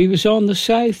 We was on the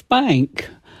South Bank,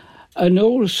 and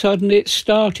all of a sudden it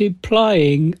started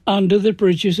playing Under the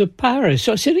Bridges of Paris.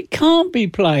 I said, it can't be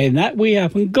playing that, we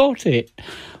haven't got it.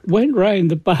 Went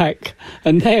round the back,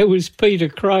 and there was Peter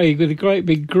Craig with a great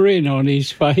big grin on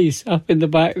his face. Up in the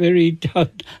back there, he'd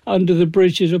done Under the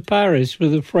Bridges of Paris for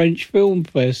the French Film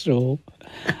Festival.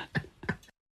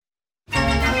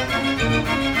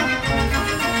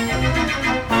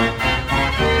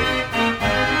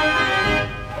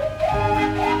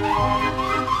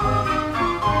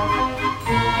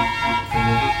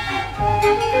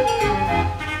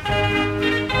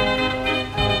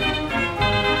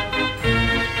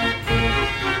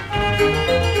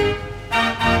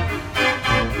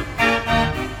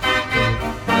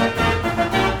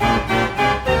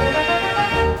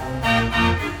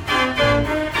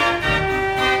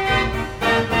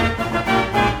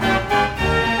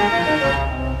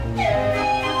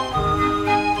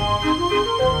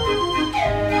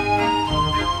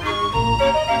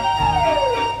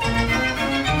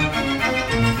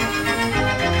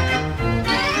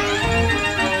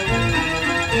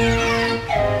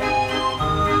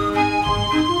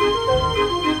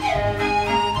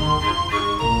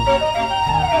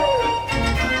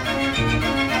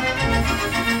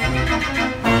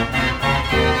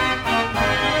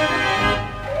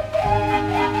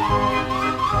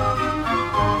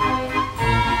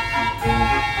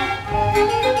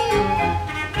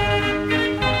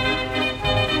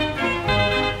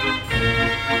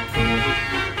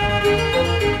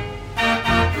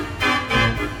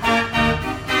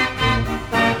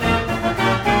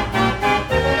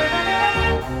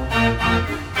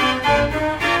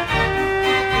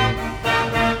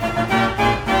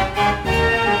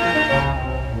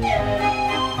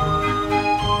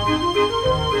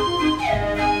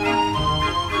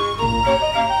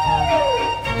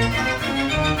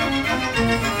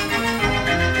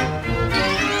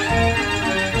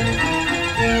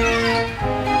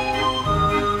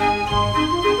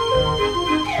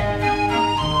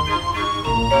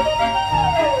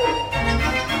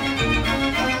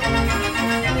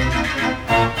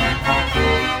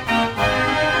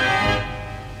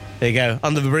 There you go,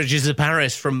 Under the Bridges of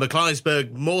Paris from the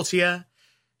Kluisberg Mortier.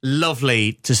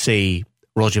 Lovely to see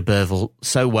Roger Burville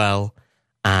so well,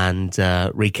 and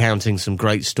recounting some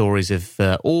great stories of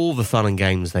all the fun and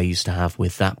games they used to have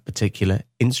with that particular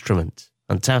instrument.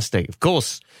 Fantastic. Of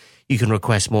course, you can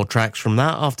request more tracks from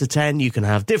that after 10. You can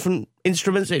have different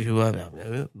instruments if you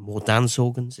want more dance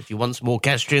organs, if you want some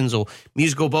orchestrions or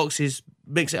musical boxes,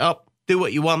 mix it up, do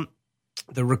what you want.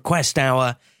 The request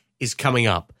hour is coming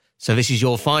up. So this is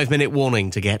your 5-minute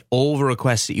warning to get all the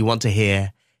requests that you want to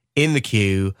hear in the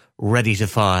queue, ready to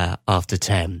fire after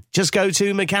 10. Just go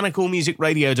to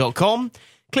mechanicalmusicradio.com,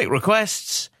 click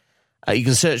requests. You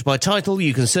can search by title,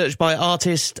 you can search by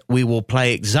artist. We will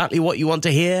play exactly what you want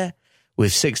to hear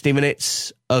with 60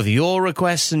 minutes of your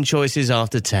requests and choices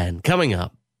after 10. Coming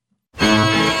up.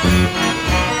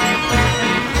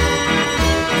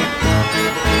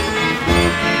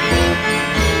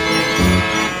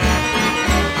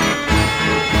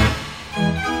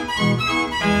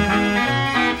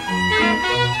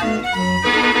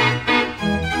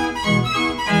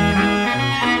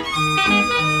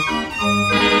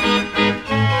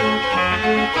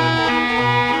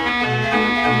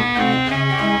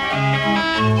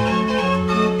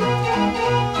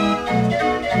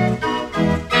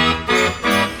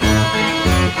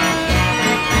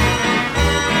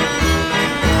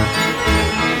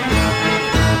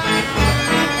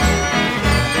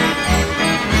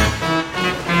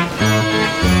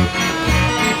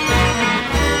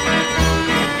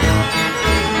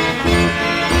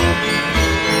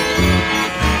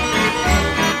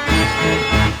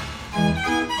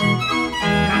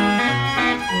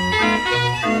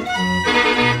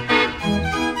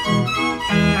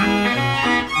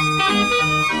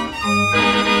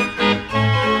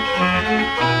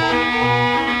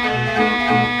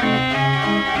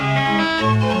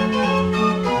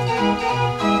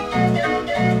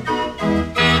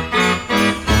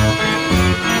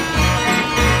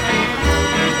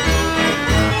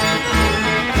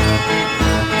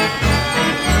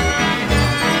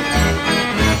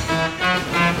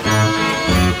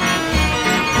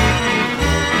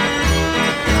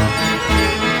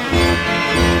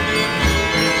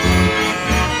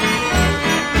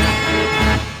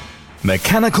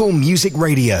 Mechanical Music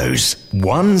Radio's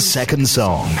 1 Second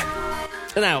Song.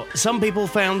 Now, some people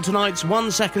found tonight's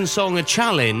 1 second song a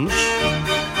challenge.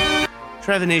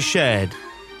 Trevin shared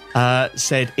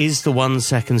said, is the 1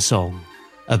 second song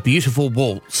a beautiful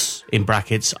waltz? In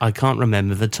brackets, I can't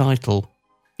remember the title.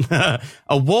 A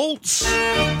waltz?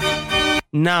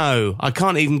 No, I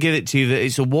can't even give it to you that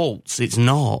it's a waltz. It's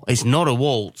not. It's not a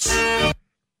waltz.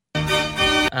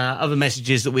 Other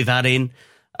messages that we've had in.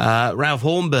 Ralph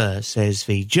Hornber says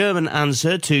the German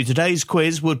answer to today's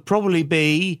quiz would probably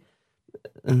be...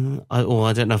 I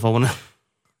don't know if I want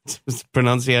to...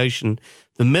 pronunciation.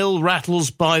 The mill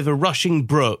rattles by the rushing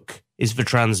brook is the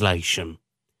translation.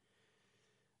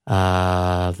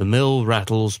 The mill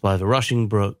rattles by the rushing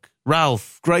brook.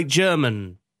 Ralph, great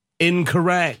German.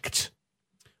 Incorrect.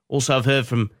 Also, I've heard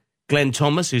from Glenn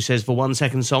Thomas, who says the 1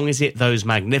 second song, is it Those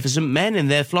Magnificent Men in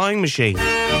Their Flying Machine?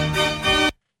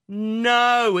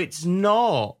 No, it's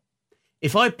not.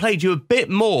 If I played you a bit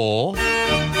more...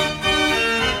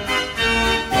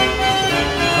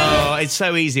 Oh, it's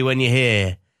so easy when you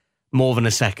hear more than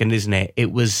a second, isn't it?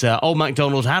 It was Old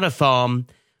MacDonald Had a Farm.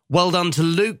 Well done to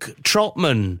Luke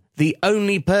Trotman, the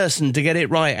only person to get it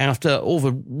right after all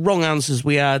the wrong answers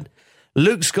we had.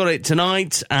 Luke's got it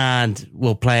tonight, and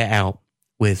we'll play it out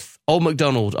with Old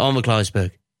MacDonald on the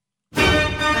Kluisberg.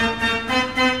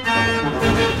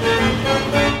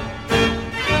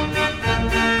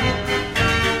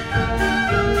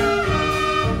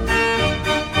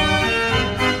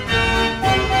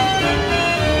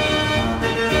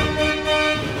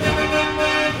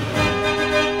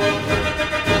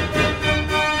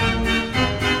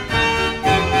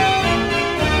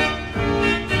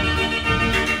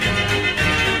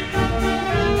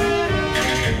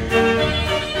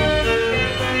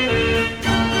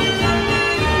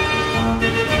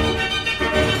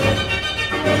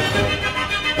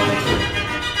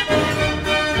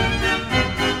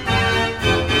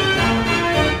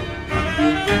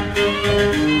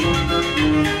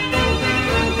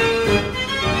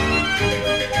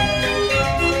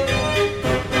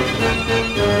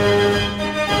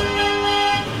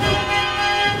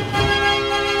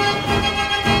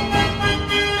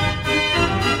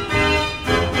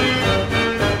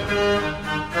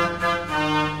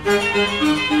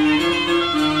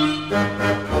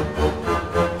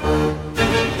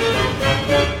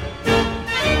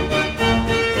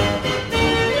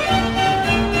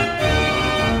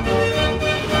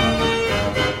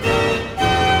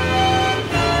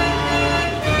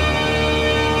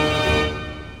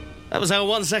 That was our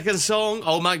 1 second song,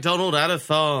 Old MacDonald Had a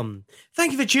Farm.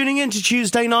 Thank you for tuning in to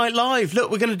Tuesday Night Live. Look,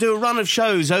 we're going to do a run of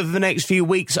shows over the next few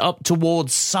weeks up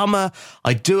towards summer.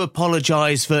 I do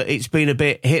apologise for it's been a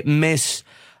bit hit and miss,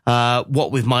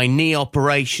 what with my knee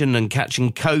operation and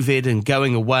catching COVID and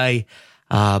going away.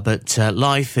 But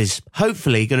life is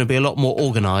hopefully going to be a lot more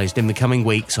organised in the coming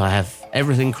weeks. I have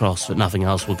everything crossed that nothing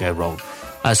else will go wrong.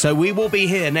 So we will be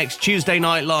here next Tuesday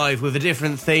Night Live with a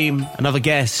different theme, another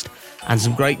guest, and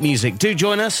some great music. Do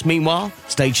join us. Meanwhile,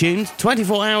 stay tuned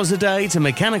 24 hours a day to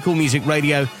Mechanical Music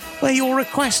Radio, where your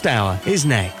request hour is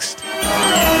next.